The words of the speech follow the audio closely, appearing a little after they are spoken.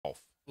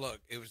Look,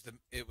 it was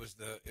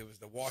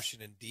the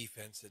Washington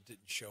defense that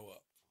didn't show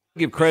up.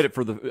 Give credit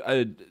for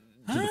the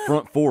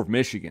front four of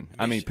Michigan.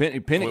 I mean,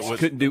 Penix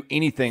couldn't do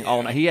anything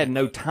all night. He had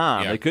no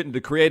time. Yeah. They couldn't.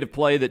 The creative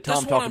play that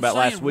Tom talked about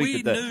last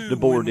week that the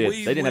board did.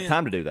 They didn't have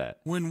time to do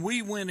that. When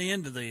we went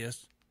into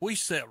this, we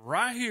sat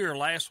right here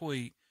last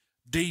week.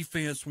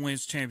 Defense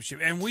wins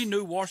championship, and we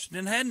knew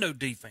Washington had no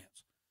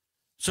defense,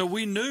 so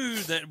we knew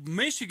that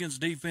Michigan's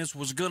defense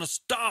was going to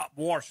stop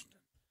Washington.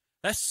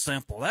 That's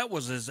simple. That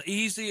was as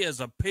easy as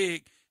a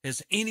pick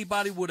as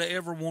anybody would have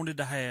ever wanted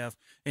to have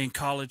in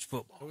college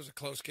football. It was a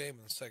close game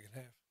in the second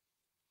half.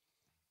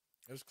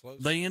 It was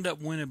close. They end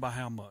up winning by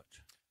how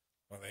much?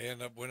 Well, they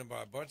ended up winning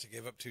by a bunch. They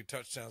gave up 2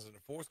 touchdowns in the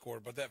fourth quarter,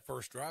 but that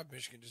first drive,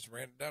 Michigan just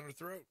ran it down their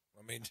throat.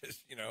 I mean,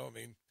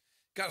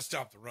 got to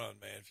stop the run,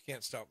 man. If you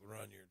can't stop the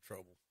run, you're in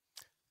trouble.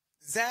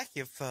 Zach,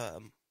 if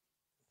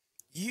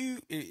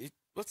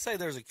let's say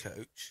there's a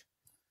coach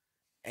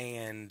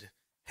and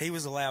he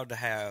was allowed to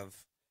have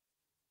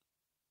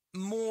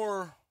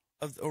more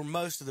of or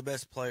most of the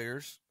best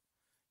players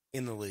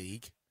in the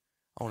league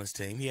on his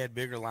team. He had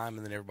bigger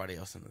linemen than everybody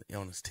else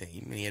on his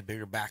team, and he had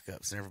bigger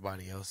backups than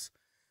everybody else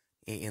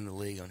in the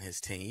league on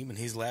his team. And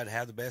he's allowed to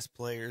have the best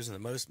players and the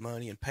most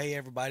money and pay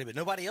everybody, but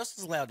nobody else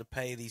is allowed to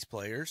pay these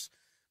players.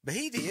 But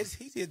he did.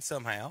 He did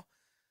somehow.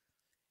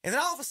 And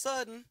then all of a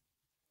sudden,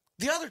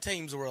 the other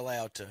teams were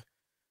allowed to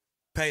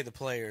pay the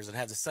players and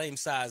have the same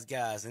size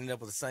guys and end up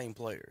with the same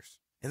players.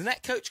 And then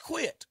that coach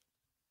quit.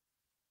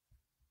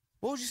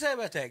 What would you say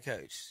about that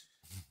coach?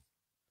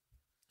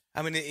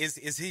 I mean, is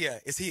he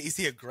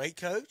a great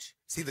coach?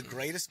 Is he the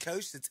greatest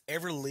coach that's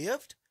ever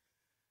lived?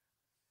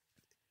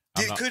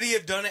 Could he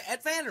have done it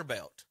at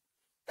Vanderbilt?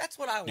 That's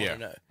what I want to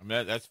know. I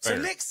mean, that's fair.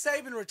 So Nick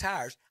Saban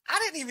retires. I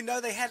didn't even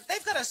know they've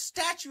got a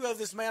statue of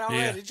this man already.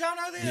 Yeah. Did y'all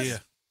know this? Yeah.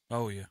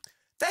 Oh, yeah.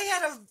 They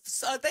had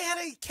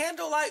a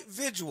candlelight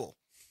vigil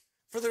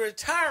for the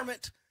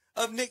retirement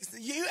of Nick.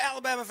 You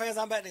Alabama fans,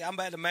 I'm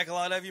about to make a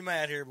lot of you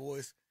mad here,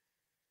 boys.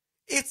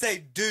 It's a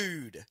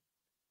dude.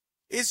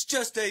 It's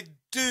just a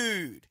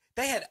dude.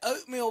 They had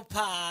oatmeal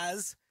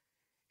pies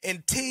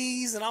and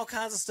teas and all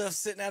kinds of stuff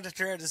sitting out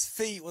there at his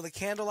feet with a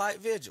candlelight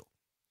vigil.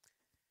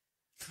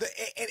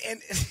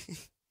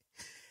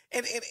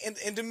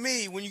 And to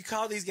me, when you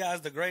call these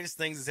guys the greatest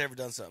things that's ever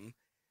done something,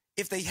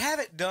 if they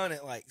haven't done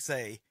it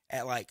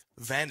at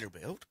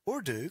Vanderbilt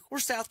or Duke or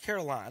South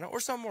Carolina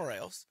or somewhere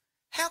else,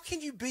 how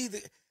can you be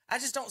I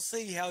just don't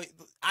see how.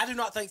 I do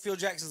not think Phil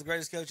Jackson's the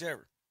greatest coach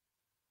ever.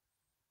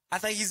 I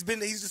think he's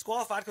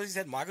disqualified because he's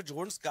had Michael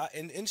Jordan, Scott,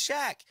 and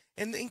Shaq,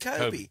 and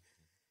Kobe.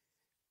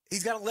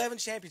 He's got 11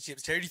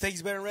 championships. Terry, do you think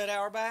he's better than Red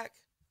Auerbach?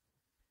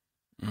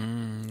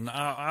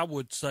 I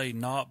would say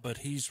not, but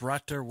he's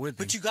right there with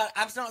him. But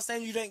I'm not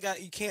saying you can't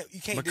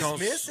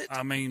dismiss it.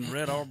 I mean,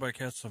 Red Auerbach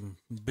has some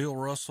Bill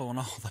Russell and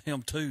all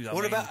them too.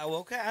 What about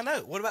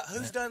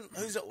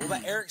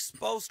Eric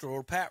Spoelstra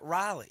or Pat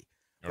Riley?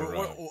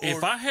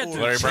 If I had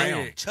to Larry check,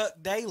 Brown. Chuck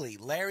Daly,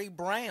 Larry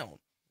Brown.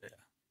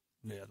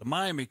 Yeah, the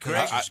Miami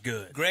coach is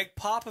good. Greg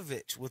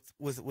Popovich with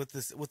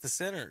the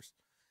Senators.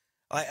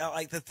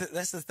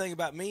 That's the thing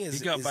about me is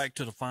he got back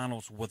to the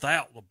finals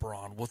without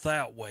LeBron,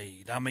 without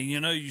Wade. I mean,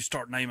 you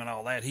start naming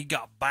all that. He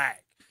got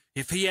back.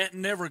 If he had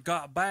never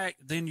got back,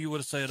 then you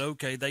would have said,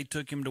 okay, they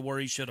took him to where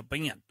he should have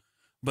been.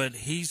 But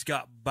he's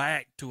got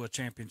back to a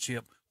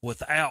championship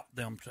without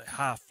them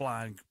high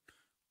flying.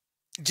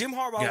 Jim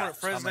Harbaugh won at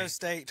Fresno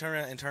State,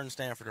 turned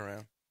Stanford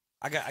around.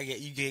 You got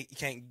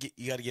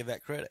to give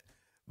that credit.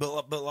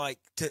 But like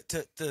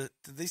to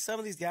some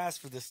of these guys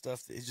for this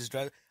stuff, it's just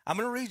driving. I'm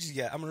gonna read you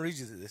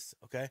this,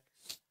 okay?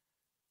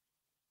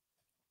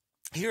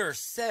 Here are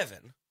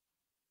 7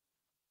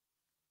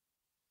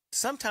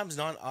 sometimes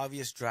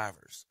non-obvious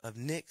drivers of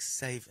Nick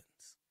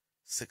Saban's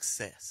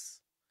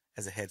success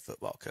as a head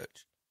football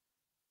coach.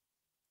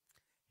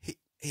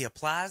 He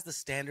applies the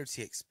standards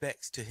he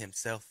expects to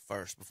himself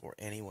first before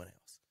anyone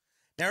else.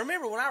 Now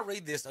remember, when I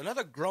read this,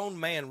 another grown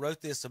man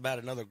wrote this about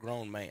another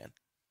grown man.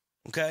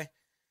 Okay?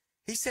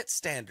 He sets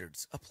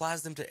standards,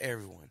 applies them to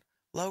everyone,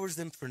 lowers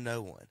them for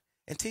no one,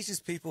 and teaches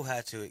people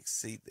how to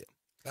exceed them.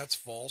 That's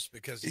false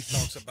because he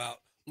talks about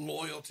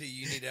loyalty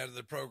you need out of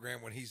the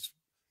program when he's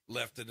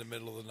left in the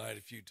middle of the night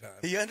a few times.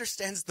 He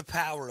understands the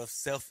power of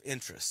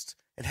self-interest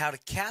and how to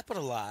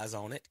capitalize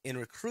on it in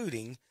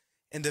recruiting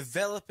and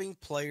developing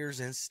players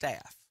and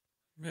staff.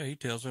 Yeah, he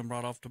tells them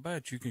right off the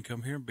bat, you can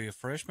come here and be a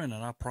freshman,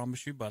 and I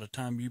promise you by the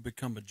time you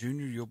become a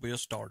junior, you'll be a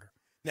starter.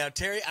 Now,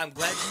 Terry, I'm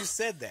glad you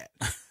said that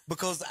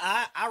because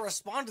I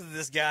responded to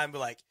this guy and be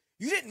like,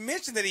 you didn't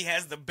mention that he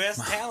has the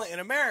best talent in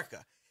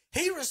America.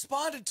 He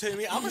responded to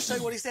me. I'm going to show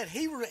you what he said.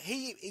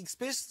 He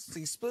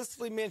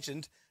explicitly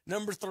mentioned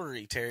number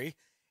 3, Terry,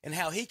 and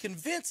how he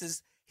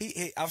convinces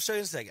I'll show you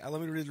in a second.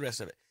 Let me read the rest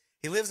of it.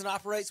 He lives and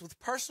operates with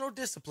personal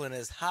discipline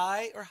as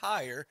high or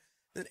higher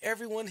than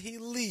everyone he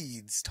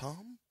leads,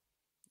 Tom.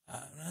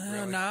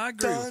 Really? No, I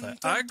agree with that.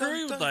 I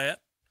agree with that.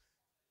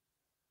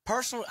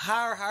 Personal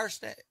higher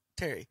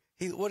Terry.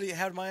 How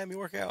did Miami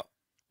work out?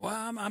 Well,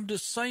 I'm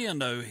just saying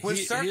though. When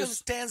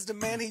circumstances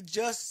demand he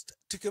just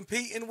to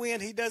compete and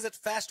win, he does it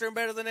faster and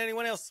better than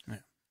anyone else. Yeah.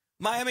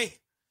 Miami.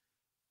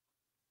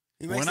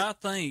 When I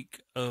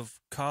think of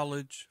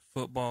college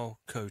football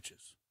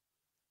coaches,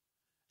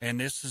 and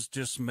this is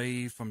just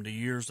me from the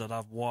years that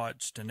I've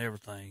watched and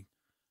everything,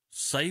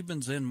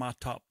 Saban's in my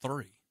top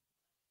 3.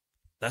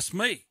 That's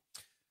me.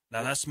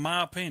 Now, that's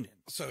my opinion.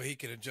 So he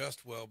can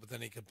adjust well, but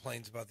then he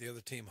complains about the other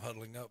team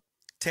huddling up.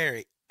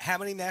 Terry, how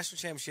many national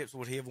championships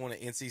would he have won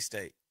at NC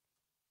State?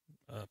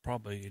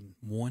 Probably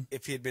 1.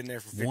 If he had been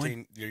there for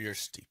 15, you're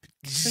stupid.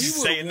 He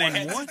would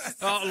have won 1.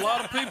 A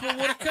lot of people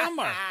would have come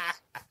there.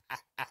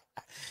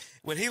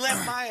 When he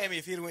left Miami,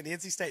 if he'd went to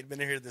NC State and been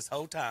here this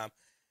whole time,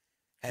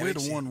 we'd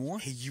have won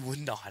 1. You would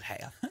not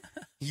have.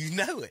 You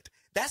know it.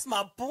 That's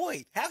my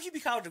point. How could you be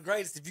called the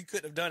greatest if you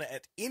couldn't have done it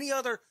at any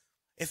other,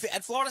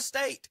 at Florida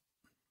State?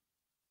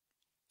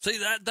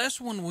 See, that's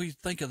when we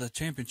think of the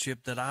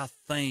championship that I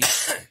think,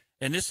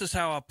 and this is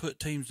how I put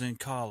teams in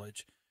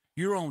college.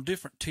 You're on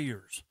different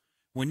tiers.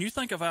 When you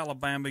think of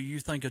Alabama, you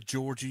think of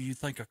Georgia, you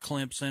think of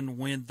Clemson,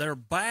 when their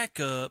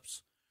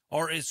backups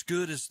are as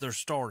good as their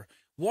starter.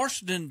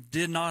 Washington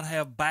did not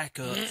have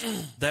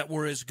backups that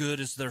were as good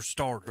as their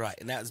starters. Right,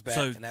 and that was bad.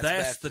 So and that's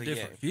that's bad for the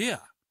difference. Game. Yeah.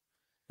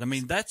 I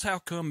mean, that's how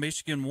come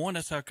Michigan won.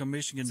 That's how come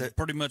Michigan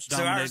pretty much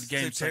dominated the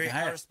game second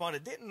half. I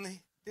responded,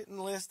 didn't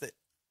list that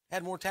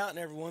had more talent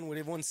than everyone would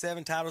have won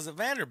 7 titles at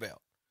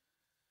Vanderbilt.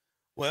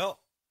 Well,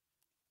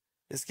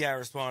 this guy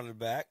responded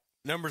back.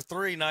 Number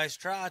 3, nice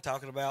try,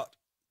 talking about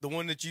the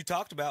one that you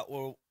talked about,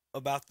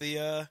 about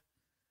the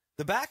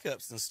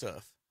backups and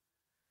stuff.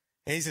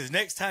 And he says,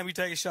 next time you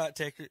take a shot,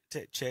 check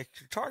your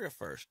target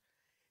first.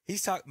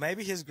 He's talking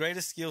maybe his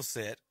greatest skill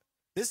set.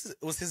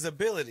 Was his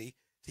ability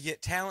to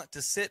get talent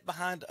to sit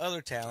behind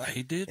other talent.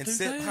 He did and do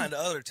sit that. behind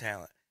other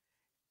talent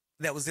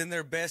that was in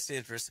their best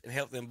interest and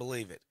help them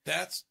believe it.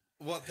 That's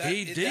what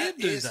He did that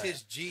do is that.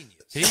 his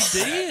genius. He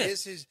did. That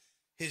is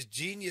his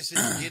genius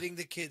is getting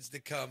the kids to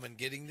come and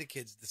getting the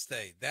kids to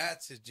stay.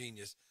 That's his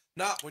genius.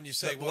 Not when you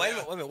say, But wait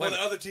a minute.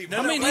 the other team.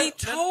 I mean, he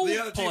told the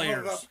other team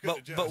players.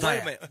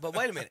 But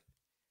wait a minute.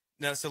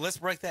 No, so let's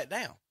break that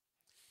down.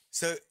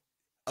 So,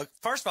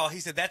 first of all,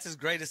 he said that's his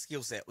greatest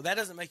skill set. Well, that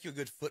doesn't make you a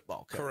good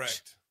football coach.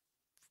 Correct.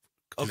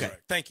 Okay,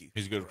 Correct. thank you.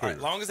 He's a good All right, recruiter.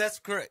 as long as that's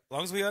correct, as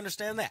long as we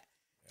understand that.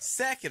 Yeah.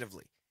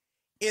 Secondly,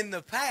 in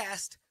the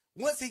past,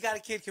 once he got a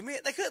kid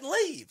commit, they couldn't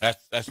leave.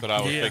 That's what I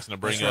was fixing to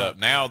bring up.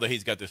 Now that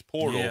he's got this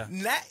portal,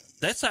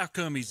 that's how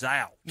come he's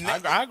out.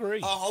 I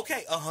agree.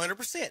 Okay,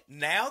 100%.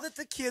 Now that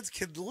the kids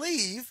could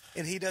leave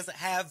and he doesn't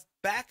have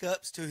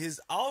backups to his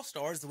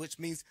all-stars, which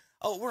means,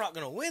 we're not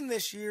going to win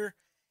this year,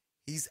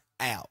 he's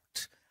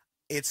out.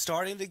 It's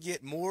starting to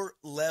get more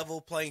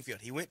level playing field.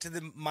 He went to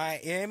the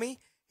Miami.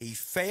 He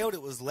failed.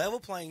 It was level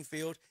playing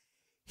field.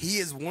 He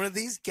is one of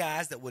these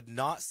guys that would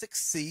not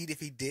succeed if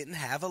he didn't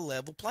have a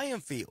level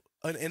playing field,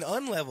 an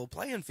unlevel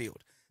playing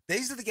field.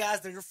 These are the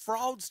guys that are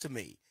frauds to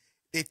me.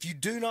 If you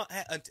do not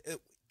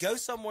go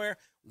somewhere,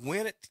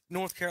 win at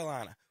North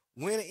Carolina,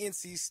 win at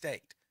NC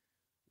State,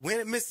 win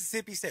at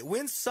Mississippi State,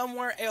 win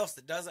somewhere else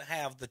that doesn't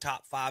have the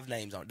top 5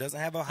 names on it, doesn't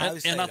have Ohio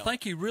State and I on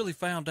think he really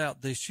found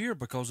out this year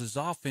because his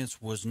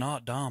offense was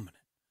not dominant.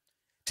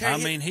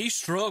 Terry, he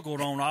struggled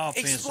on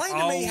offense. Explain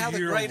to me how the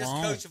greatest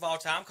long. coach of all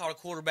time called a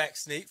quarterback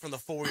sneak from the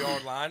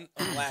 4-yard line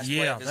on the last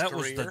play of his that career.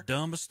 was the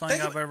dumbest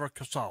thing I've ever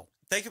saw.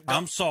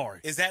 I'm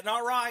sorry. Is that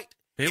not right?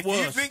 It was.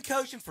 You've been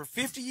coaching for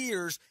 50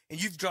 years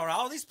and you've drawn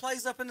all these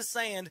plays up in the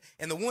sand,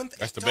 and the one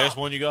That's the best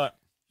one you got.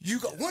 You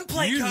got one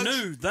play. You coach,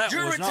 knew that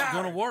you're was retired. not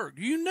going to work.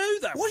 You knew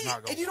that was not going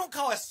to work. And you don't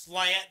call a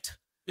slant.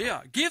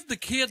 Yeah, give the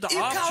kid the You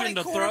call option it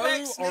to throw.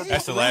 quarterback Or sneak?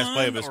 That's the last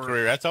play of his run, or-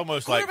 career. That's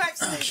almost like Quarterback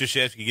sneak.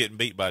 Krzyzewski getting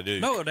beat by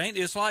Duke. No, it ain't.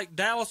 It's like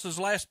Dallas's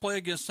last play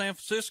against San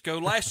Francisco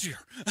last year.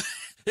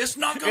 It's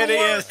not going to It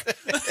work.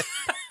 is.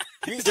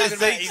 You're Just talking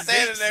about he's elite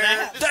standing there.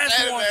 snaps. That's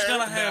Standing what's there.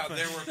 going to Now, happen.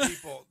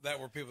 there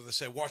were people that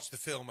say, "Watch the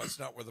film. That's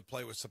not where the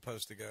play was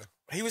supposed to go."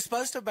 He was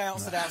supposed to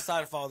bounce it outside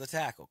and follow the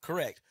tackle.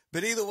 Correct.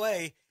 But either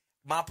way,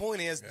 my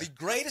point is the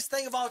greatest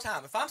thing of all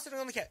time. If I'm sitting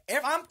on the couch,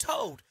 if I'm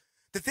told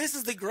that this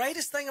is the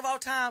greatest thing of all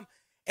time,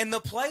 and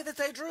the play that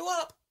they drew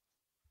up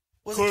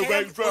was a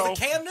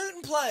Cam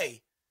Newton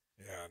play.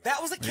 Yeah,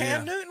 That was a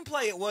Cam Newton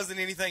play. It wasn't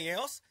anything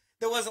else.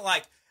 There wasn't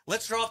like,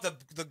 let's draw up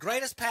the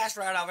greatest pass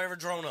route I've ever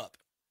drawn up.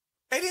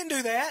 They didn't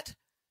do that.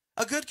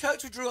 A good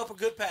coach who drew up a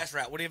good pass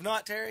route. Would he have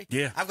not, Terry?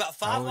 Yeah. I've got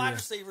 5 wide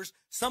receivers.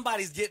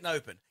 Somebody's getting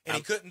open, and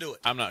he couldn't do it.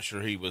 I'm not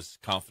sure he was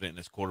confident in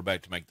his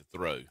quarterback to make the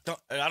throw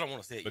I don't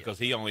want to see it because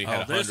he only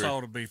had This 100.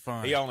 ought to be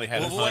fun. He only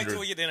had Well, we'll wait till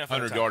we get to NFL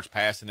 100 time. yards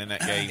passing in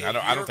that game. I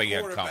don't think he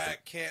had confidence.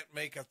 quarterback can't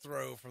make a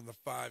throw from the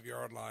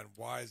 5-yard line.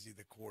 Why is he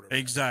the quarterback?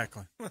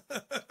 Exactly.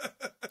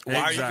 Why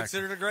are you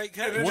considered a great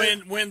coach?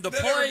 When the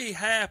play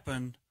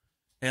happened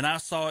and I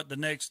saw it the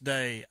next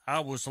day,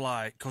 I was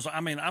like, because,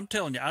 I'm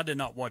telling you, I did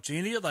not watch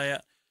any of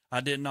that. I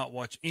did not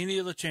watch any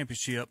of the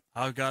championship.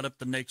 I got up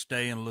the next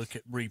day and looked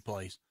at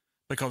replays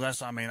because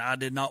I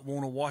did not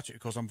want to watch it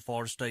because I'm a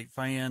Florida State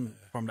fan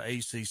from the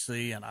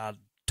ACC, and I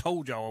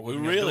told y'all I We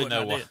wasn't really gonna do it,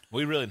 know and I why. did.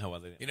 We really know why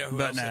they did. You know who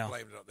But else now- they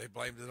blamed it on? They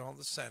blamed it on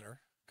the center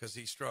because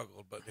he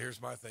struggled. But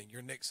here's my thing: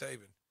 you're Nick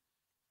Saban.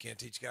 Can't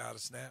teach a guy how to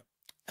snap.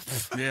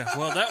 Yeah,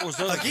 well, that was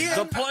the play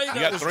that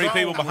You got was 3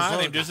 people drawn was behind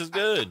him ugly. just as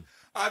good.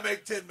 I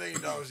make $10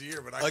 million a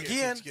year, but I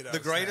Again, can't get out the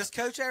of greatest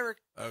snap. coach ever.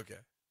 Okay.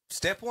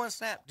 Step one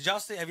snap.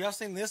 Have y'all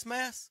seen this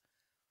mess?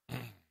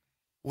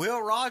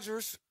 Will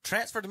Rogers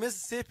transferred to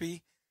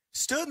Mississippi,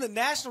 stood in the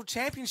national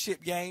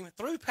championship game,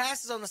 threw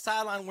passes on the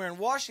sideline wearing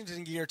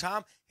Washington gear.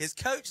 Tom, his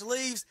coach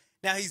leaves.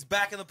 Now he's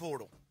back in the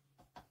portal.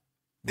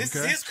 This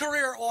is his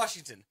career at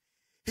Washington.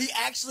 He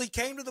actually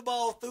came to the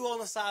ball, threw on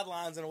the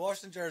sidelines in a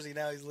Washington jersey.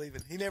 Now he's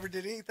leaving. He never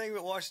did anything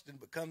with Washington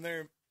but come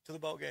there to the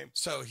ball game.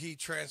 So he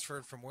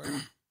transferred from where?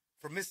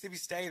 From Mississippi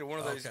State or one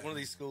of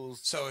these schools.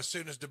 So as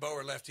soon as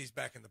DeBoer left, he's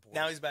back in the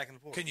portal. Now he's back in the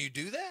portal. Can you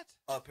do that?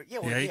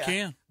 Yeah, he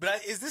can.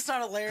 But is this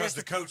not hilarious? Because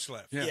the coach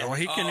left. Yeah, well,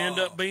 he can end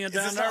up being Is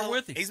down this there not-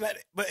 with him. He's mad,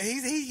 but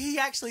he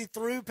actually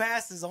threw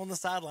passes on the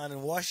sideline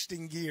in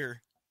Washington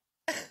gear.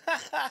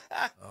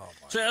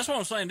 See, that's what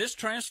I'm saying. This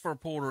transfer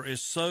portal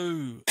is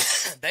so.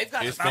 They've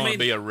got. It's going to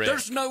be a wreck.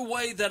 There's no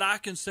way that I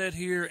can sit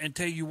here and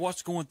tell you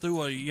what's going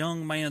through a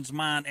young man's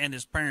mind and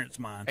his parents'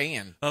 mind,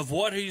 And of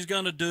what he's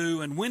going to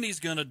do and when he's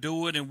going to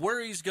do it and where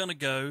he's going to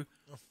go.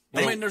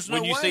 I mean, there's no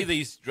when you way. see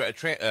these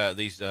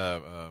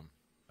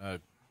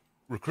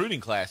recruiting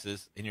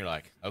classes, and you're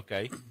like,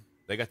 okay,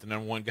 they got the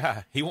number 1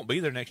 guy. He won't be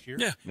there next year.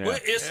 Yeah. Well,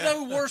 it's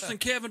no worse than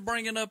Kevin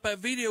bringing up that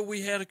video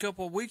we had a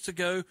couple of weeks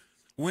ago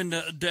when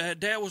the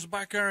dad was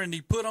back there and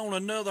he put on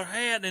another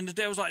hat, and the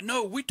dad was like,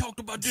 no, we talked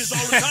about this all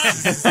the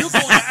time. You're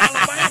going to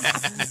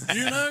Alabama.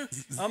 You know?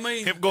 I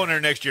mean. Him going there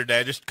next year,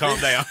 Dad. Just calm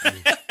down.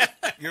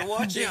 You're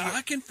watching. Yeah,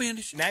 I can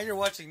finish. Now you're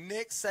watching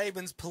Nick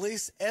Saban's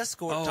police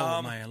escort, Oh,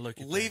 Tom, man, look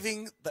at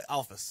leaving the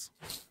office.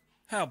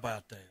 How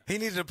about that? He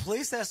needed a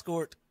police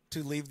escort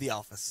to leave the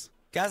office.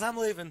 Guys, I'm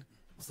leaving.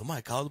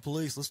 Somebody call the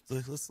police. Let's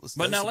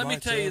But now some let me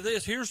lights tell you up.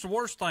 this. Here's the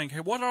worst thing. Hey,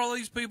 what are all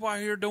these people out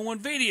here doing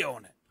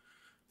videoing it?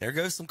 There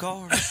goes some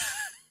cars.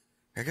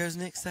 There goes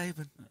Nick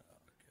Saban.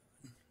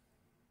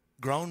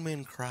 Grown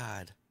men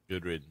cried.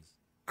 Good riddance.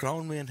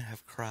 Grown men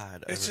have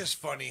cried. It's over- just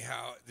funny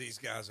how these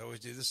guys always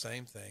do the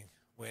same thing.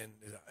 When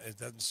it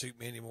doesn't suit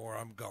me anymore,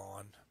 I'm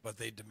gone. But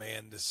they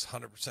demand this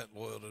 100%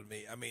 loyalty to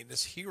me. I mean,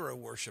 this hero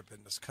worship in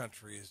this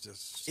country is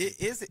just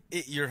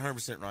You're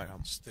 100% right.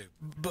 I'm stupid.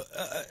 But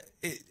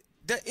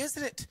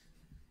isn't it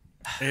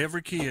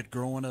Every kid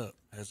growing up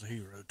has a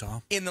hero,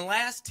 Tom. in the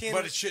last 10?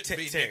 But it shouldn't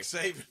be Terry, Nick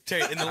Saban.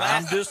 Terry, in the I'm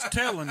last just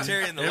telling you.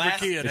 Terry, in the every last-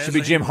 kid It has should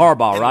be a Jim hero.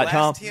 Harbaugh, in right, the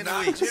Tom? last 10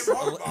 Not weeks, Jim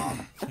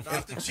Harbaugh,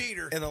 not the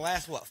cheater. in the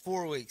last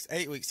 4 weeks,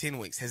 8 weeks, 10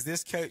 weeks, has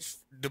this coach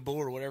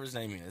DeBoer, or whatever his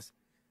name is,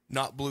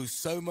 not blew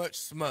so much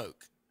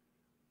smoke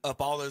up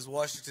all those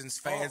Washington's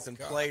fans and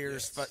God,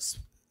 players? yes.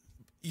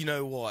 You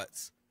know what?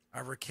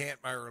 I recant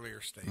my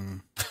earlier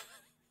statement.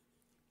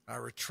 I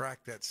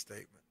retract that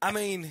statement. I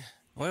mean,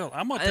 Well,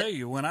 I'm gonna tell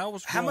you, when I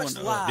was how growing much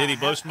up, lie? Did he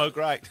blow smoke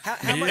right? How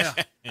Yeah.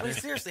 much? I mean,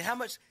 seriously, how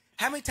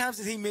many times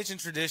did he mention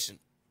tradition?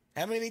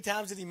 How many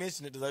times did he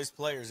mention it to those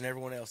players and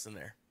everyone else in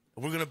there?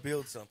 We're going to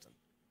build something.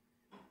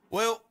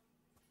 Well,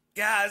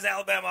 guys,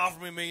 Alabama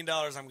offered me $1 million.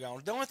 I'm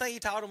gone. The only thing he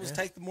taught him was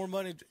take the more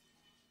money.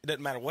 It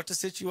doesn't matter what the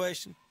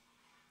situation.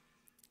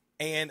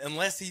 And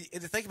unless he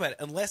think about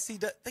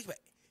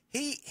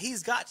it,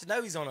 he's got to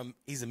know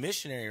he's a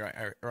missionary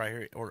right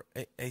here, or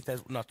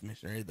not the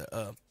missionary,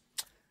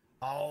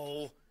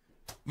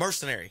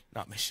 mercenary,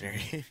 not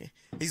missionary.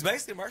 He's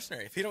basically a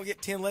mercenary. If he don't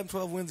get 10, 11,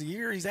 12 wins a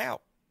year, he's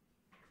out.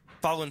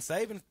 Following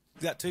Saban,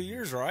 he's got 2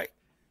 years, right?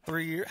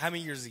 3 years. How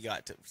many years has he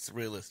got to,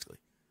 realistically?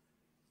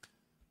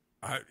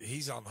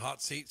 He's on the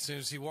hot seat as soon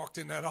as he walked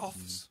in that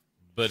office.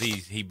 But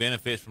he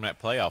benefits from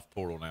that playoff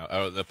portal now,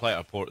 or the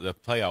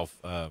playoff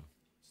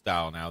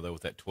style now, though,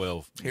 with that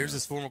 12. Here's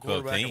his former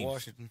 12 quarterback at teams.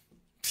 Washington.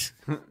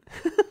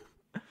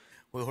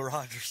 Will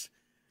Rogers.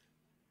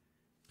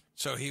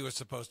 So he was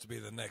supposed to be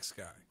the next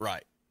guy.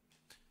 Right.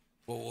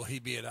 Well, will he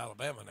be at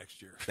Alabama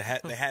next year? They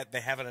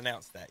haven't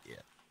announced that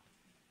yet.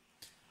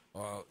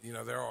 Well,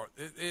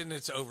 and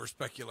it's over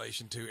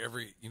speculation too.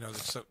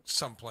 There's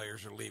some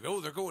players are leaving. Oh,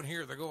 they're going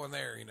here, they're going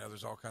there.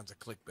 There's all kinds of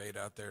clickbait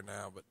out there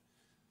now, but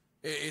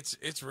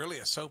it's really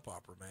a soap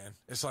opera, man.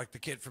 It's like the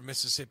kid from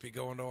Mississippi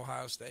going to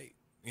Ohio State.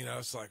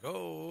 It's like,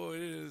 oh,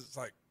 it is. It's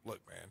like, look,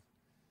 man,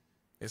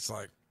 it's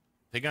like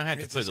They're going to have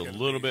to It's put just a gonna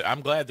little be- bit.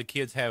 I'm glad the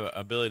kids have an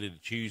ability to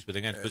choose, but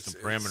they're going to have to put some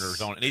It's-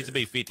 parameters on it. It needs to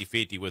be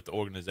 50-50 with the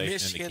organization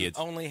Michigan and the kids.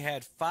 only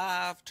had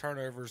 5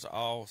 turnovers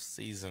all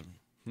season.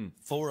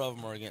 4 of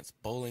them are against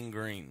Bowling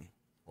Green.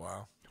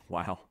 wow.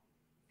 Wow.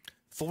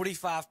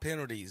 45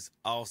 penalties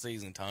all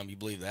season, Tom. You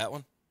believe that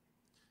one?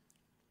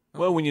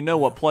 Well, when you know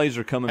what plays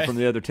are coming from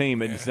the other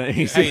team, it's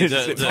Hey,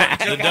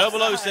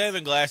 the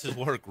 007 glasses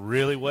work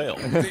really well.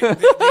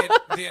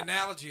 The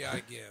analogy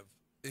I give,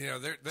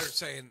 they're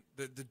saying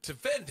to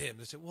defend him.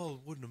 They say, well, it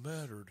wouldn't have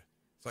mattered.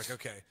 It's like,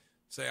 okay,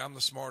 say I'm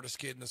the smartest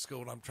kid in the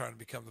school and I'm trying to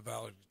become the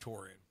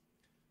valedictorian.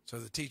 So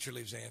the teacher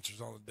leaves answers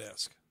on the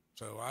desk.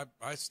 So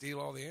I steal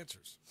all the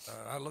answers.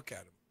 I look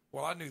at them.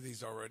 Well, I knew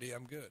these already.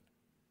 I'm good.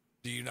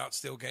 Do you not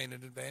still gain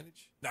an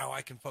advantage? Now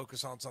I can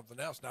focus on something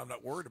else. Now I'm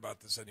not worried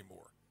about this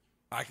anymore.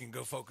 I can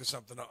go focus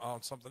on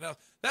something else.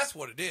 That's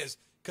what it is.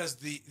 Because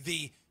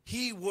the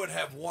he would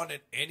have won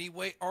it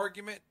anyway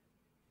argument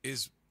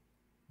is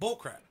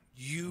bullcrap.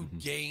 You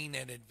gain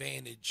an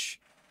advantage,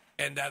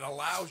 and that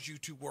allows you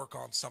to work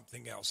on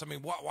something else. I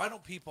mean, why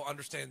don't people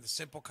understand the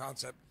simple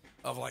concept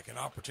of like an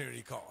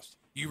opportunity cost?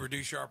 You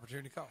reduce your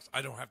opportunity cost.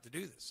 I don't have to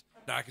do this.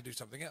 Now I can do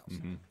something else.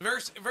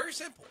 Very, very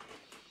simple.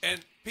 And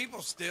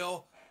people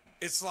still,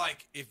 it's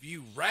like if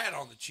you rat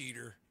on the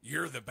cheater,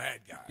 you're the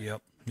bad guy.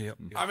 Yep.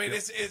 I mean,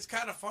 it's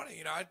kind of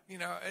funny,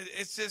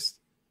 it's just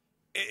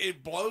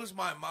it blows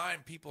my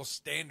mind people's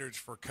standards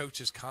for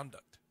coaches'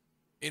 conduct.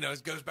 It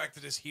goes back to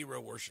this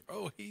hero worship.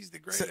 Oh, he's the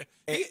great.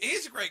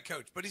 He's a great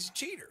coach, but he's a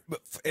cheater.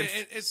 But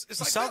it's you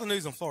like saw the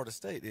news on Florida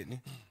State, didn't you,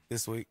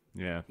 this week?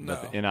 Yeah, No.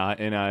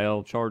 the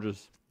NIL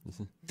charges.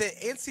 The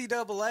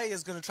NCAA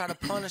is going to try to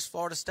punish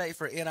Florida State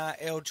for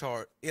NIL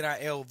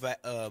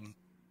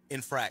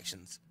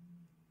infractions.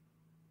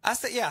 I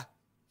said, yeah,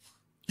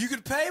 you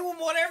can pay them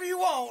whatever you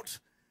want,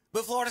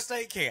 but Florida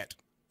State can't.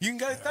 You can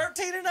go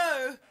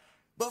 13-0,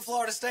 but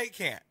Florida State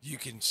can't. you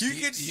can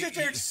sit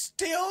there and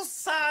steal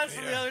signs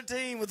from the other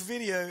team with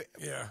video,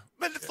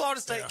 but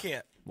Florida State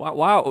can't. Why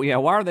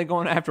are they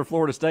going after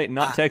Florida State and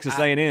not Texas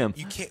A&M?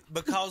 You can't,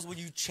 because when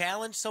you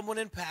challenge someone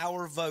in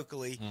power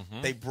vocally,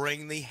 they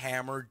bring the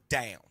hammer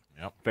down.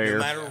 Yep. Fair. No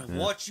matter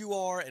what you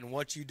are and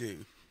what you do,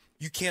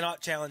 you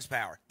cannot challenge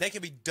power. They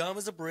can be dumb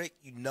as a brick.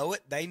 You know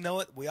it. They know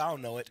it. We all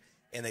know it.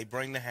 And they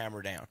bring the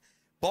hammer down.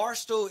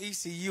 Barstool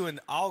ECU in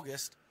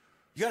August,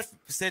 you got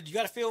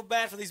to feel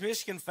bad for these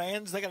Michigan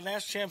fans. They got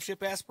national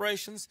championship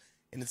aspirations,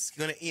 and it's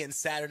going to end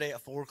Saturday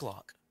at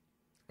 4:00.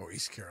 Or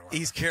East Carolina.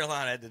 East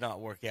Carolina did not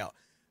work out.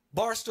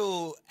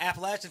 Barstool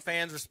Appalachian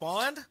fans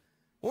respond.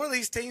 One of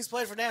these teams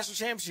played for national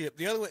championship.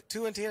 The other went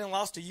 2-10 and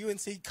lost to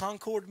UNC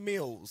Concord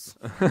Mills.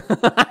 My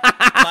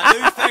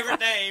new favorite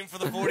name for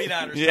the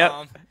 49ers,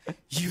 Tom.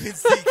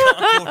 UNC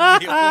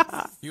Concord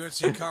Mills.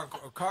 UNC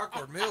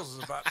Concord Mills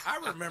is about. I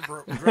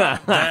remember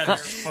driving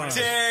That's funny.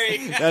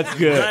 Terry. That's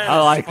good.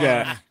 I like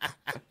that.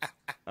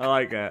 I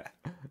like that.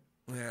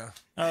 Yeah.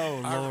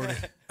 Oh, Lord.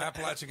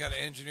 Appalachian got an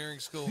engineering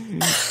school. UNC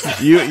That's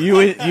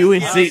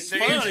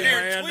funny,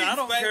 man. I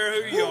don't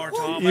care who you are,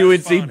 Tom.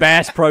 That's funny. UNC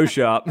Bass Pro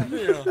Shop.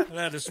 Yeah,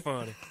 that is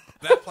funny.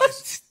 That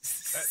place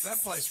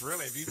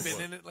really. Have you been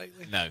in it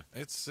lately? No.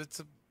 It's a.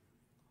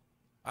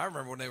 I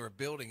remember when they were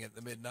building it in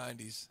the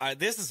mid-90s. All right,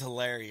 this is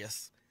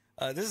hilarious.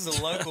 This is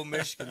a local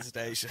Michigan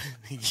station.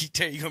 You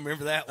gonna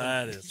remember that one?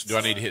 That is. Do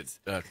I need to hit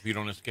computer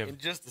on this, Kevin? In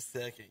just a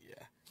second,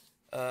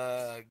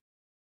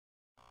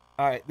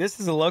 all right, this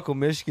is a local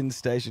Michigan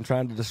station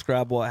trying to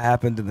describe what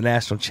happened to the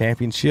national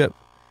championship.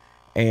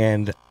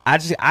 And I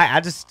just,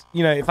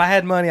 if I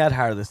had money, I'd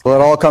hire this guy. Well,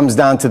 it all comes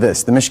down to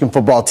this. The Michigan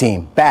football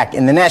team back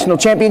in the national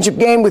championship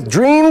game with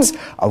dreams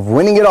of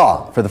winning it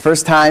all for the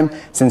first time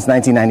since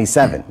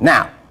 1997.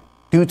 Now,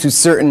 due to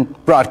certain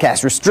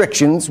broadcast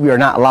restrictions, we are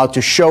not allowed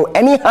to show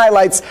any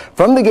highlights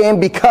from the game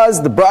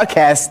because the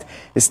broadcast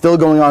is still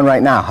going on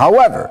right now.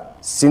 However,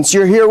 since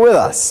you're here with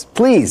us,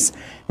 please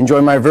enjoy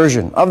my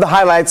version of the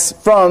highlights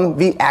from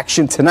the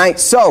action tonight.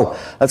 So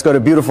let's go to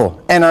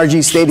beautiful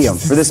NRG Stadium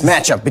for this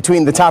matchup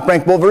between the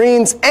top-ranked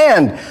Wolverines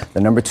and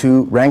the number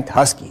 2 ranked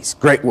Huskies.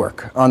 Great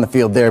work on the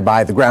field there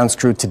by the grounds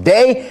crew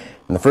today.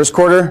 And the first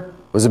quarter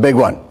was a big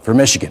one for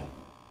Michigan.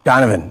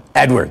 Donovan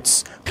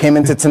Edwards came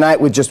into tonight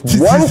with just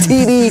 1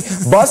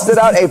 TD, busted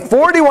out a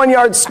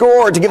 41-yard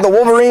score to give the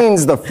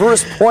Wolverines the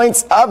first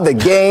points of the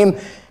game.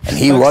 And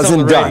he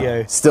wasn't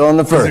done. Still in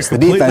the first. The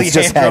defense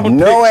just had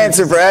no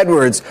answer for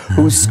Edwards,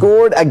 who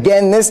scored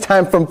again, this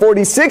time from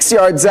 46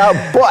 yards out.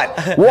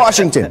 But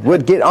Washington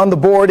would get on the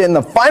board in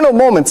the final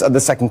moments of the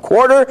second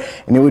quarter,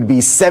 and it would be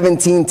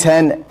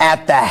 17-10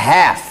 at the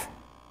half.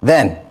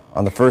 Then,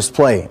 on the first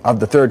play of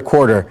the third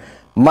quarter,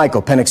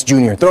 Michael Penix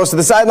Jr. throws to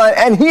the sideline,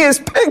 and he is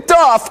picked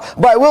off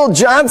by Will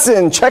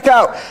Johnson. Check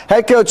out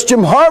head coach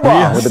Jim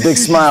Harbaugh with a big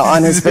smile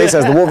on his face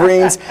as the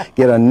Wolverines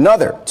get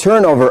another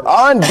turnover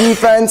on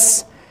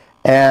defense.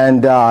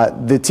 And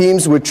the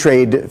teams would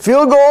trade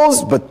field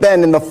goals, but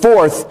then in the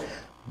fourth,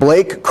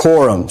 Blake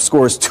Corum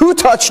scores 2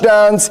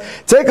 touchdowns.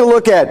 Take a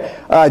look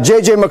at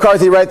J.J.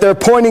 McCarthy right there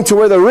pointing to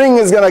where the ring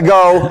is going to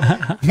go.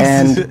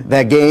 And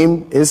that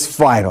game is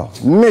final.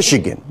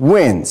 Michigan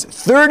wins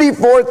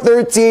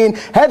 34-13.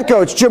 Head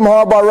coach Jim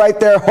Harbaugh right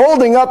there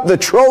holding up the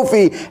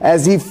trophy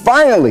as he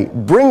finally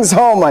brings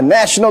home a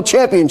national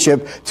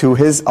championship to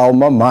his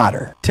alma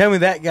mater. Tell me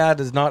that guy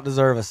does not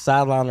deserve a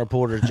sideline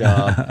reporter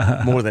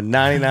job more than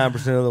 99%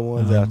 of the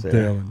ones out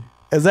there.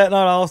 Is that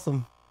not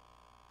awesome?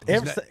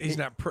 He's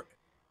not.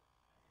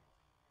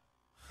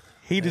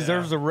 He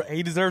deserves a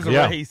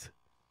raise.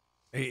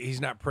 He's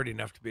not pretty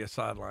enough to be a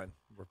sideline.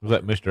 Was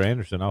that Mr.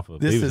 Anderson off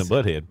of Beavis and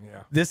Butthead?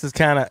 Yeah. This is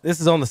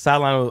on the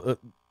sideline.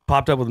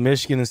 Popped up with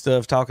Michigan and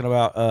stuff, talking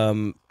about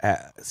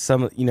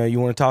some. You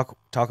want to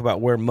talk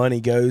about where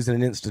money goes in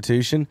an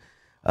institution.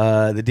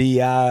 The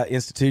DEI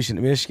institution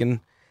at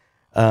Michigan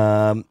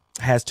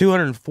has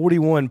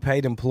 241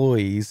 paid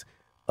employees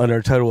under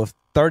a total of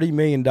 $30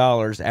 million,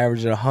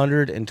 averaging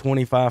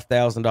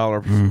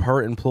 $125,000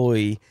 per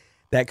employee.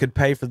 That could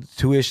pay for the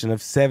tuition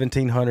of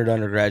 1,700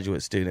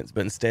 undergraduate students,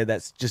 but instead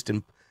that's just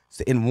in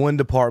one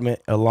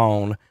department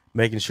alone,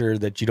 making sure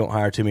that you don't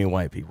hire too many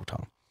white people,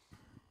 Tom.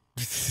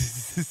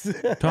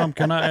 Tom,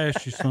 can I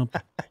ask you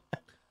something?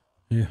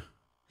 Yeah.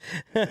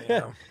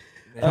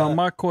 Tom,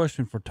 my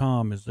question for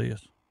Tom is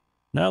this.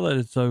 Now that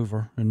it's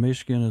over and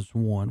Michigan has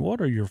won,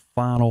 what are your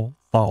final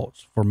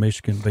thoughts for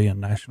Michigan being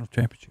national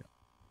championship?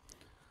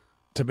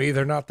 To me,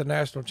 they're not the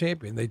national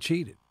champion. They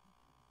cheated.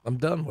 I'm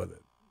done with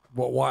it.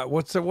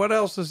 What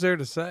else is there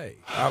to say?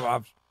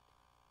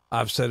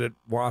 I've said it.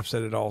 Well, I've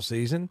said it all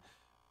season.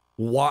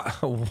 Why?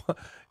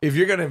 If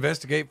you're going to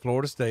investigate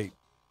Florida State,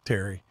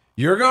 Terry,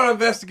 you're going to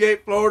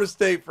investigate Florida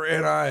State for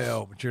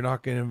NIL, but you're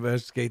not going to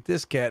investigate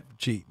this cat for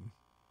cheating.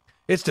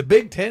 It's the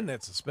Big Ten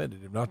that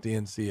suspended him, not the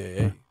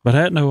NCAA. But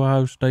hadn't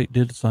Ohio State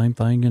did the same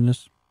thing in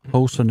this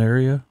whole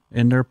scenario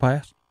in their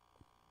past?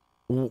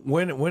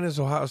 When has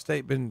Ohio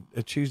State been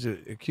accused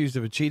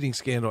of a cheating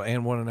scandal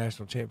and won a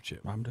national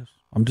championship?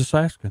 I'm just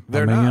asking.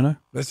 They're not. You know?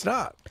 It's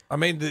not. I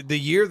mean, the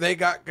year they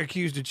got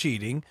accused of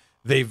cheating,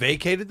 they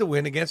vacated the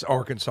win against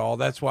Arkansas.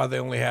 That's why they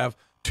only have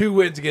 2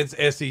 wins against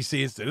SEC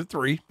instead of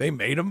 3. They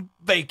made them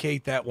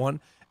vacate that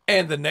one.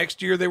 And the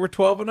next year they were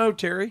 12-0,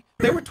 Terry.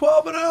 They were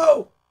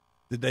 12-0.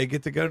 Did they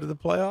get to go to the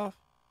playoff?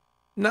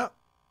 No.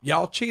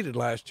 Y'all cheated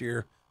last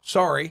year.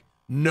 Sorry,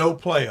 no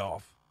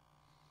playoff.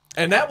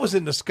 And that was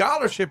in the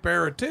scholarship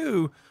era,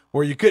 too,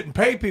 where you couldn't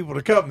pay people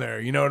to come there.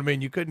 You know what I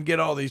mean? You couldn't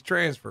get all these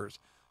transfers.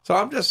 So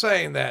I'm just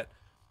saying that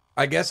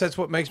I guess that's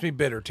what makes me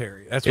bitter,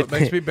 Terry. That's what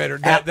makes me bitter.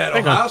 That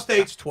Ohio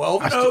State's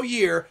 12-0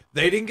 year,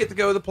 they didn't get to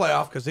go to the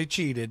playoff because they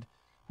cheated.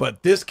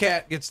 But this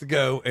cat gets to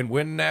go and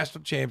win the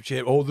national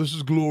championship. Oh, this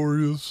is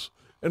glorious.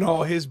 And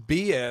all his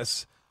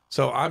BS.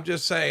 So I'm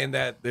just saying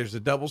that there's a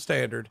double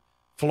standard.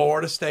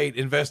 Florida State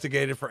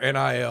investigated for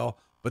NIL,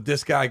 but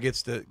this guy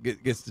gets the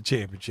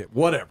championship.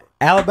 Whatever.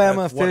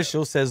 Alabama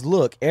official says,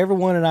 look,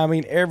 everyone, and I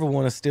mean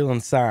everyone, is stealing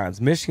signs.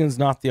 Michigan's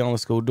not the only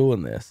school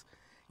doing this.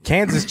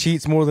 Kansas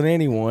cheats more than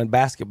anyone,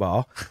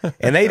 basketball,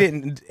 and they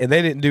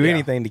didn't do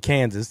anything to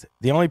Kansas.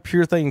 The only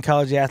pure thing in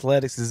college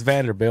athletics is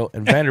Vanderbilt,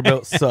 and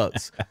Vanderbilt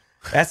sucks.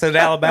 That's an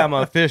Alabama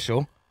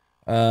official.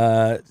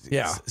 So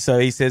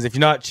he says, if you're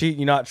not cheating,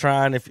 you're not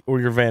trying,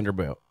 or you're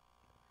Vanderbilt.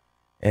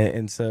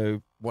 And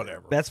so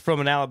whatever. That's from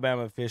an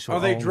Alabama official. Are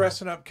they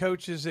dressing up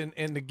coaches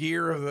in the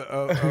gear of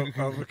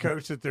a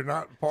coach that they're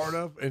not part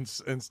of and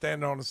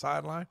standing on the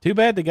sideline? Too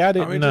bad the guy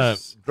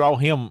didn't draw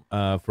him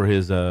for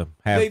his half.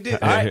 They did.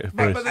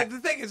 But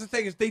the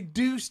thing is, they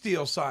do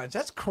steal signs.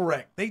 That's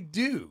correct. They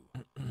do.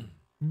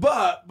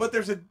 But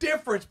there's a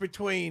difference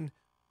between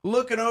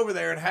looking over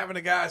there and having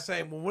a guy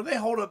saying, well, when they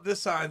hold up this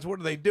signs, what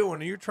are they doing?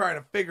 And you're trying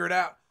to figure it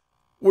out.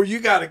 Where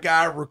you got a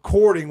guy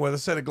recording with a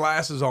set of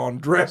glasses on,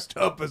 dressed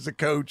up as a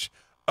coach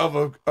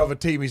of a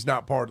team he's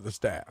not part of the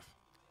staff.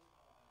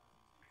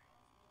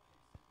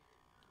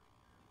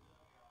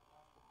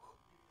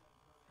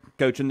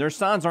 Coach, and their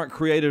signs aren't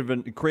creative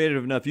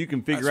enough. You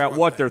can figure out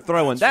what they're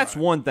throwing. That's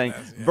one thing.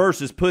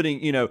 Versus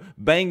putting,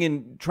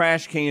 banging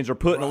trash cans or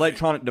putting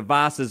electronic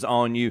devices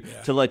on you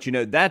to let you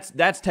know.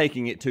 That's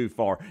taking it too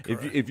far.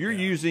 If you're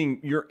using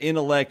your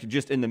intellect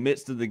just in the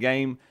midst of the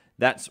game,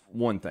 that's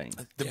one thing.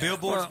 The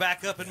billboard's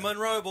back up in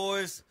Monroe,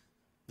 boys.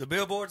 The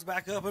billboard's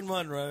back up in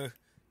Monroe.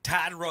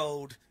 Tide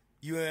Road,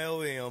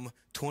 ULM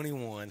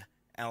 21,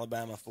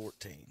 Alabama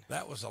 14.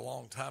 That was a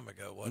long time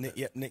ago, wasn't it?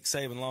 Yep, Nick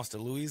Saban lost to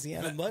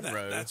Louisiana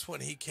Monroe. That's when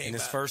he came in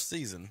his first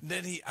season.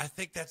 Then I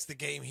think that's the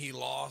game he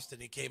lost,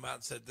 and he came out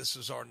and said, this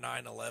is our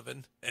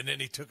 9/11, and then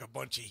he took a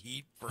bunch of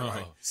heat for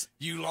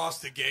you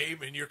lost the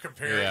game, and you're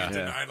comparing it to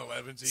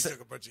 9/11s. He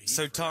took a bunch of heat.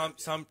 So, Tom,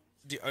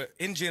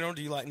 in general,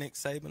 do you like Nick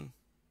Saban?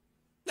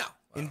 No.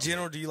 In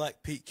general, do you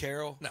like Pete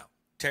Carroll? No.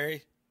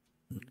 Terry?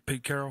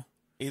 Pete Carroll?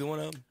 Either one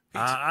of them?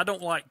 I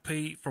don't like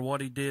Pete for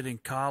what he did in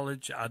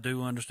college. I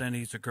do understand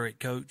he's a great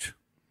coach.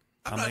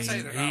 I'm not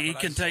saying they're not, he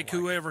can take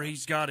whoever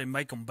he's got and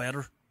make them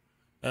better.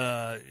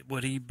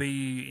 Would he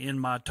be in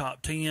my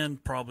top 10?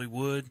 Probably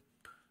would.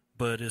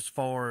 But as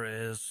far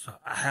as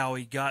how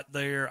he got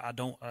there, I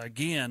don't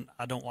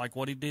like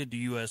what he did to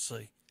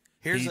USC.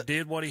 He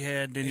did what he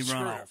had, then he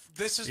run off.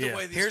 This is the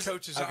way these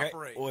coaches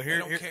operate. Well,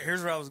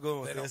 here's where I was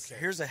going with this.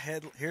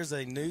 Here's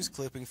a news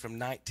clipping from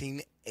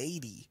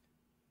 1980.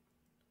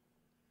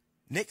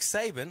 Nick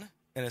Saban,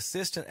 an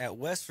assistant at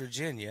West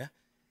Virginia,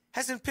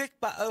 has been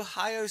picked by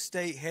Ohio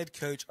State head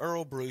coach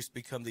Earl Bruce to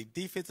become the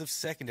defensive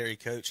secondary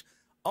coach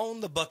on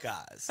the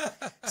Buckeyes.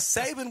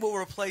 Saban will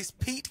replace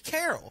Pete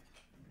Carroll,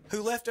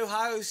 who left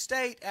Ohio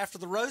State after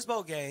the Rose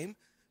Bowl game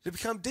to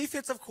become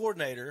defensive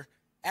coordinator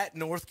at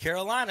North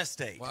Carolina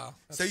State. Wow.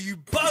 So you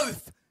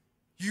both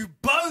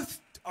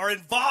are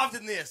involved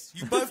in this.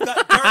 You both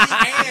got dirty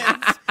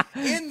hands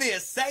in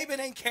this. Saban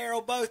and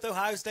Carroll, both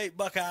Ohio State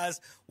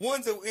Buckeyes.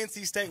 One's an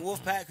NC State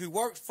Wolfpack who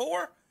worked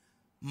for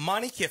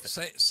Monty Kiffin.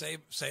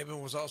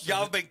 Saban was also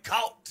y'all have been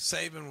caught.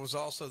 Saban was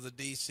also the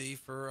DC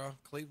for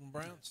Cleveland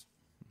Browns.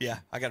 Yeah,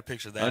 I got a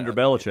picture of that. Under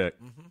Belichick.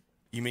 Mm-hmm.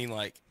 You mean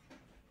like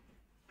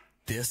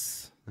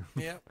this?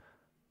 Yeah.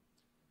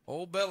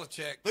 Old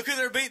Belichick. Look who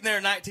they're beating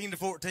there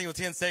 19-14 with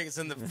 10 seconds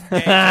in the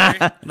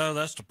game. No,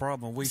 that's the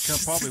problem. We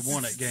probably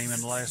won that game in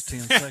the last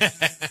 10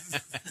 seconds.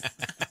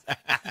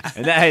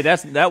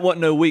 And that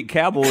wasn't no weak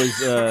Cowboys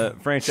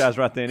franchise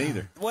right then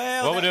either.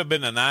 Well, what would it have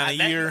been, a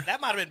 9-year?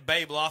 That might have been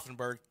Babe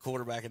Loffenberg,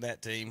 quarterback in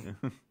that team.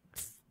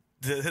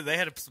 They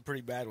had some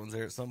pretty bad ones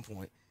there at some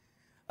point.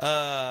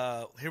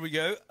 Here we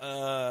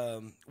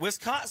go.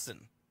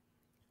 Wisconsin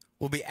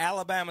will be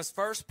Alabama's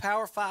first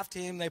Power 5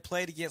 team they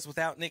played against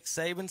without Nick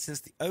Saban since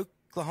the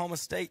Oklahoma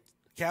State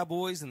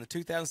Cowboys in the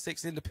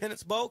 2006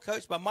 Independence Bowl,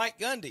 coached by Mike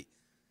Gundy.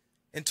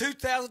 In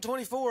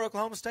 2024,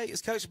 Oklahoma State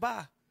is coached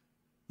by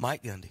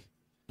Mike Gundy.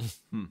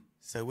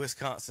 So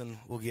Wisconsin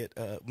will get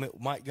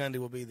Mike Gundy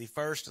will be the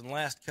first and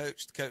last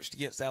coach coached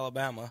against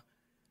Alabama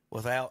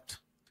without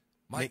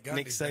Nick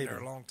Saban. Been there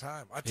a long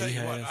time. I tell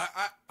you what,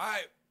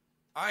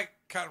 I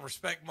kind of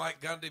respect Mike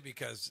Gundy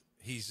because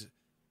he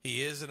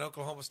is an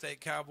Oklahoma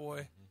State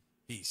Cowboy.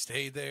 He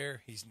stayed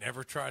there. He's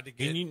never tried to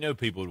get. And you know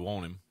people would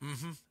want him.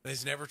 Mm-hmm.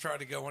 He's never tried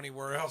to go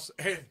anywhere else.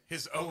 And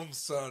his own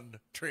son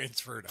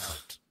transferred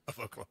out of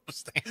Oklahoma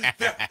State.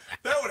 that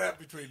would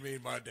happen between me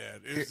and my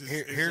dad. It's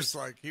just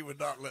like he would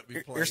not let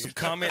me play. Here's some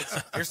comments.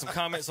 Here's some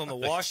comments on the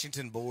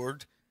Washington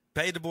board.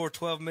 Pay the board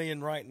 $12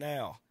 million right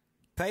now.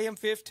 Pay him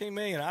 $15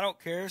 million. I don't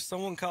care.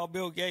 Someone call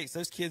Bill Gates.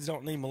 Those kids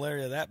don't need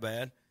malaria that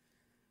bad.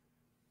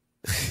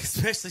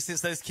 Especially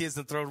since those kids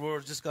in the third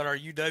world just got our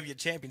UW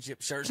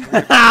championship shirts.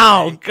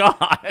 Oh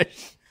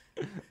gosh!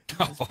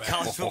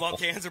 College football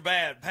cans are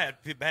bad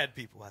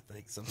people. I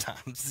think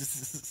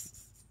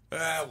sometimes.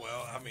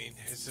 Well, I mean,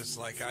 it's just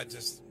like I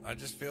just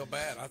feel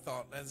bad. I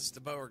thought this is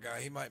the DeBoer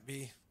guy. He might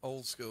be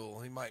old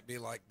school. He might be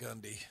like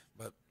Gundy,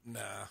 but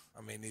nah.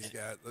 I mean, these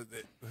guys.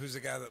 Who's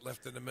the guy that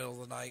left in the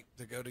middle of the night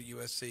to go to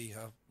USC?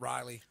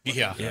 Riley.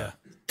 Yeah.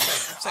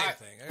 Same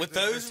thing.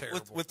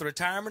 With with the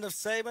retirement of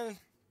Saban.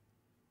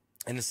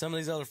 And to some of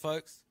these other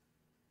folks,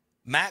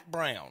 Mac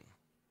Brown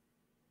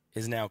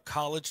is now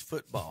college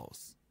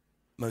football's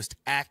most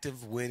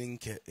active winning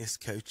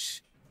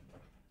coach.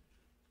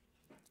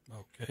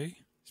 Okay.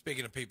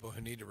 Speaking of people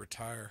who need to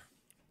retire.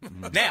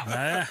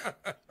 Now,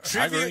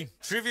 trivia.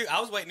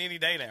 I was waiting any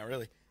day now,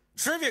 really.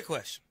 Trivia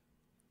question.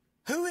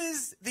 Who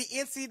is the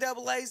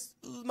NCAA's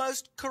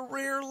most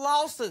career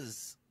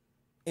losses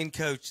in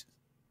coaches?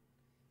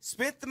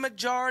 Spent the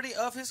majority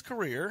of his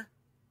career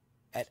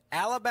at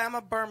Alabama,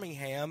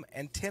 Birmingham,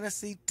 and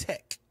Tennessee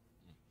Tech.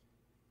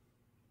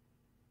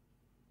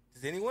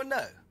 Does anyone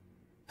know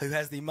who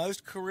has the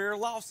most career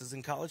losses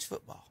in college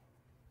football?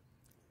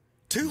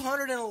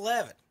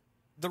 211.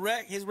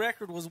 His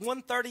record was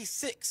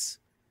 136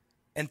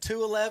 and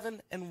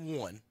 211 and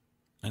 1.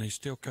 And he's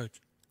still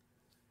coaching.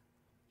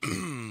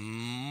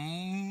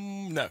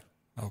 No,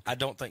 okay. I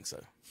don't think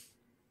so.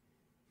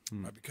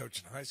 Might be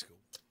coaching high school.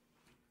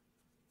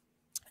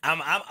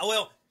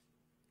 Well,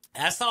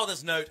 I saw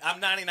this note.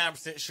 I'm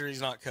 99% sure he's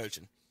not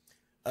coaching.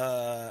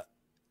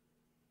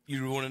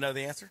 You want to know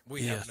the answer?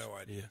 We have no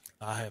idea.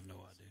 I have no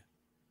idea.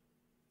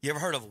 You ever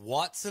heard of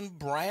Watson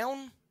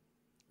Brown?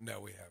 No,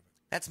 we haven't.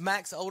 That's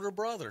Mac's older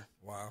brother.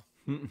 Wow.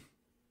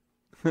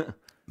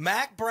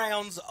 Mac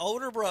Brown's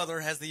older brother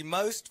has the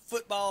most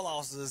football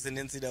losses in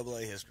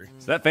NCAA history.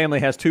 So that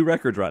family has 2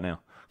 records right now.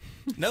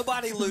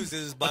 Nobody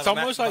loses by,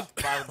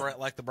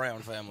 like the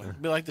Brown family.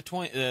 It'd be like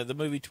the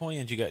movie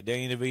Twins. You got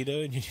Danny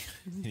DeVito and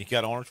you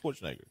got Arnold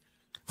Schwarzenegger.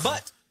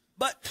 But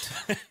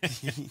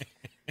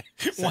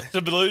one's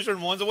a loser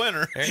and one's a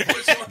winner. Which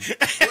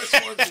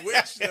one's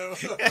which, though?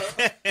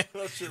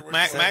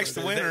 Mac's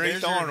the winner.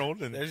 He's Arnold.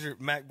 There's your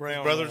Mac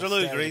Brown. Brother's a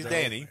loser. He's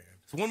Danny.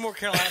 So one more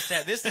Carolina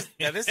stat. This is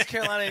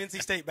Carolina and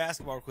NC State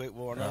basketball. Quick,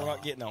 boy. No, we're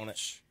not getting on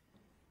it.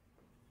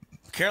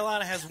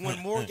 Carolina has won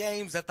more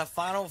games at the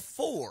Final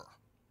Four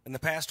in the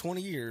past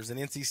 20 years than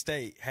NC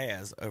State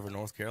has over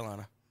North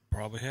Carolina.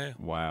 Probably have.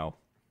 Wow.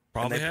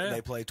 Probably They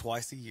play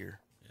twice a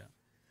year. Yeah.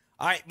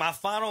 All right, my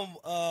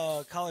final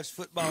college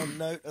football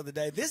note of the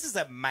day. This is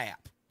a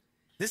map.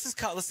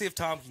 Let's see if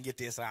Tom can get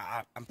this.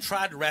 I'm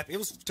trying to wrap. It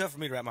was tough for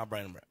me to wrap my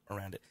brain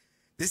around it.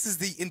 This is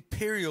the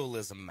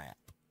imperialism map.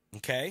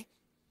 Okay,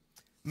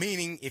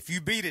 meaning if you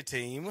beat a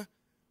team,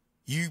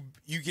 you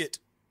get.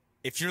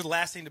 If you're the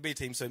last team to beat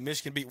a team, so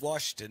Michigan beat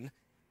Washington,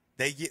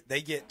 they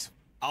get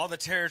all the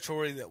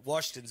territory that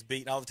Washington's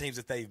beat and all the teams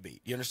that they've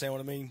beat. You understand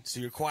what I mean? So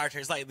you acquire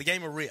territory. It's like the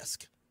game of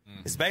Risk.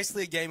 Mm-hmm. It's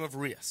basically a game of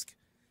Risk.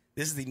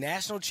 This is the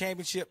national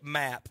championship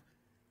map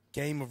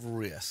game of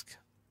Risk.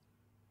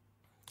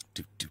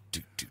 Make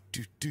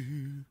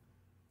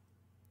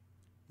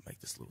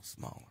this a little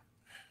smaller.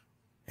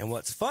 And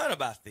what's fun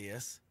about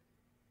this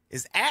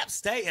is App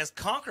State has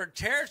conquered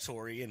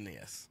territory in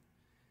this.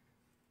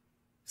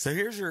 So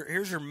here's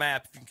your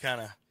map. You can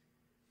kind of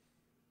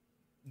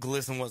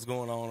glisten what's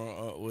going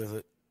on with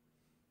it.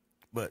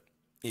 But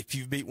if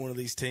you beat one of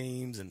these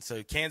teams, and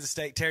so Kansas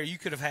State, Terry, you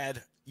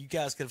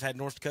guys could have had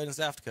North Dakota and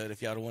South Dakota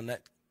if y'all had won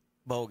that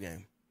bowl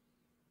game.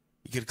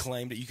 You could have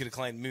claimed it. You could have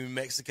claimed New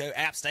Mexico.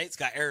 App State's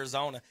got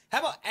Arizona.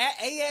 How about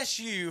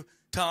ASU?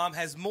 Tom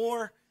has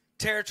more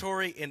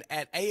territory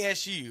at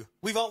ASU.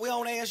 We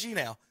own ASU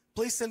now.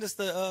 Please send us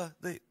the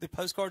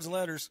postcards and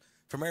letters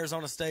from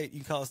Arizona State.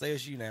 You can call us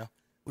ASU now.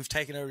 We've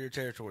taken over your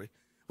territory.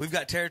 We've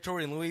got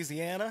territory in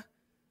Louisiana,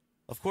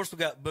 Of course, we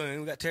got Boone.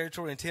 We got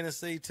territory in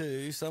Tennessee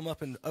too. Some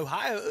up in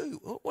Ohio.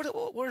 Ooh,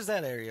 where's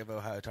that area of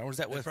Ohio, Tom? Or is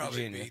that West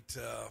Virginia?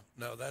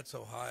 No, that's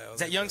Ohio. Is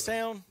that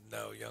Youngstown?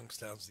 No,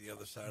 Youngstown's the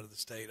other side of the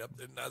state. Up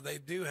there. Now, they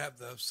do have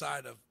the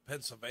side of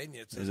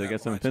Pennsylvania. They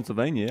got some in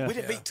Pennsylvania. Yeah. We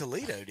didn't beat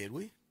Toledo, did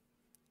we?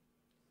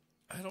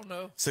 I don't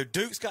know. So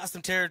Duke's got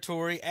some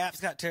territory. App's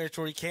got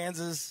territory.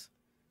 Kansas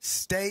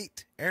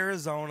State,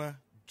 Arizona,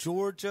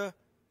 Georgia.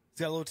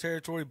 He's got a little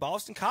territory.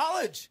 Boston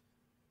College.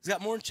 He's got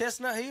more than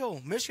Chestnut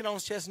Hill. Michigan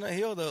owns Chestnut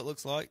Hill, though, it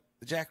looks like.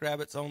 The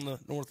Jackrabbits on the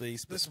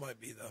northeast. This might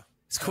be the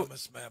cool.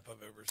 dumbest map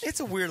I've ever seen. It's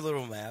a weird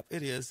little map.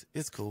 It is.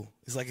 It's cool.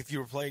 It's like if you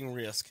were playing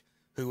Risk,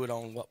 who would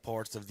own what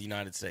parts of the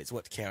United States,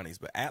 what counties.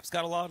 But App's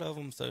got a lot of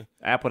them. So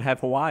App would have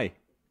Hawaii.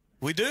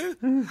 We do?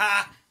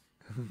 Ha!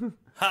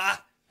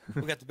 Ha!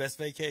 We got the best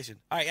vacation.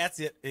 All right, that's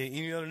it.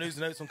 Any other news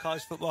and notes on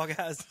college football,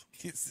 guys?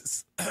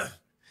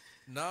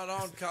 Not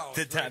on college.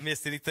 Did I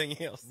miss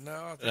anything else?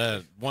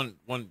 No. One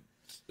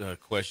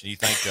question. You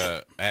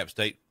think App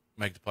State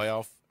make the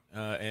playoff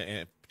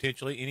and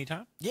potentially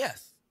anytime?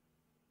 Yes.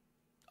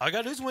 All I got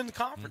to do is win the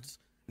conference.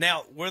 Mm-hmm.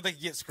 Now, where they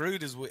get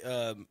screwed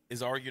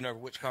is arguing over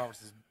which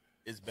conference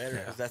is better.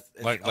 Because that's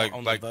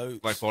on the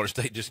votes. Like Florida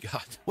State just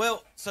got.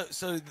 Well,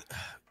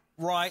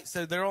 right.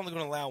 So they're only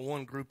going to allow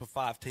one group of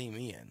 5 team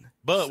in.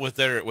 But with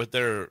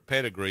their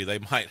pedigree, they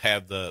might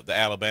have the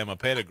Alabama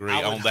pedigree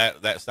on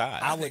that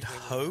side. I would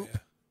hope. Yeah.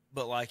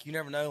 But, like, you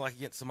never know, like,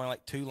 against somebody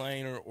like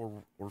Tulane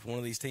or one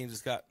of these teams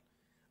that's got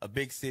a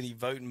big city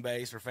voting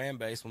base or fan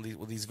base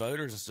with these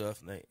voters and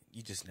stuff, and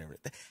you just never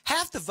 –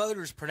 half the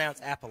voters pronounce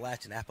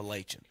Appalachian.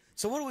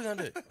 So what are we going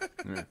to do?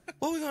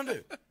 What are we going to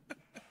do?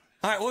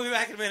 All right, we'll be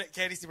back in a minute.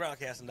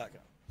 KDCBroadcasting.com.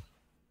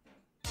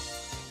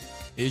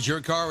 Is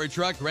your car or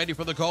truck ready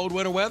for the cold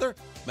winter weather?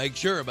 Make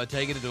sure by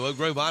taking it to Oak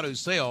Grove Auto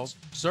Sales,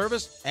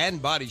 Service, and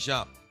Body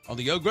Shop on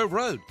the Oak Grove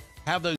Road. Have those